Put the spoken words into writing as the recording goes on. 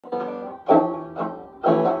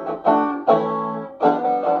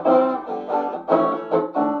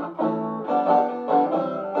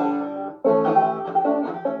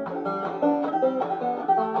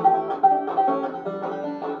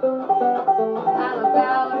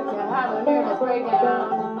Breakdown.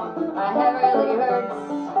 My head really hurts.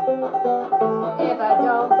 If I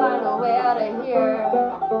don't find a way out of here,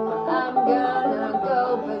 I'm gonna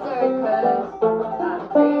go berserk, 'cause I'm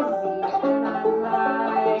crazy and I'm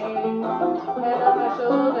high. Head on my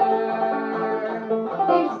shoulder,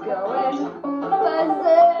 it's going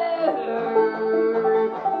berserk.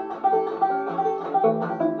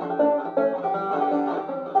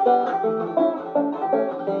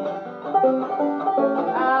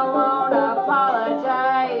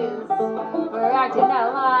 For acting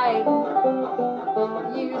out like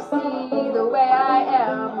you see the way I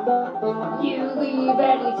am. You leave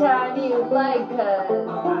anytime you like, 'cause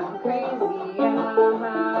I'm crazy and I'm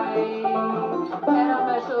high. Head on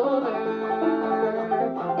my shoulder,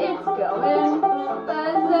 it's going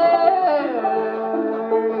berserk.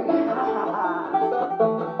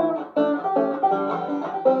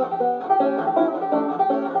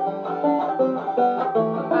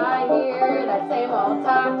 I hear that same old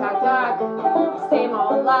talk, same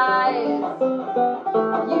old lies.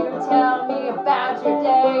 You tell me about your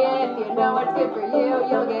day. If you know what's good for you,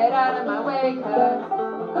 you'll get out of my way, 'cause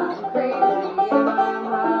I'm crazy and I'm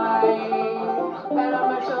high. Head on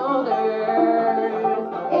my shoulders,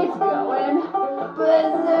 it's going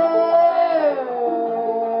berserk.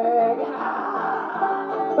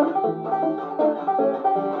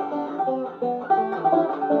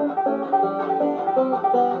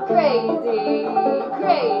 Crazy,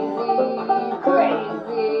 crazy,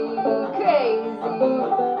 crazy, crazy.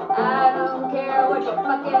 I don't care what you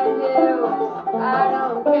fucking do. I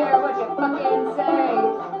don't care what you fucking say.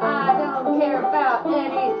 I don't care about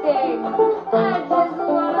anything. I just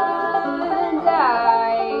wanna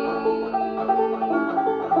die.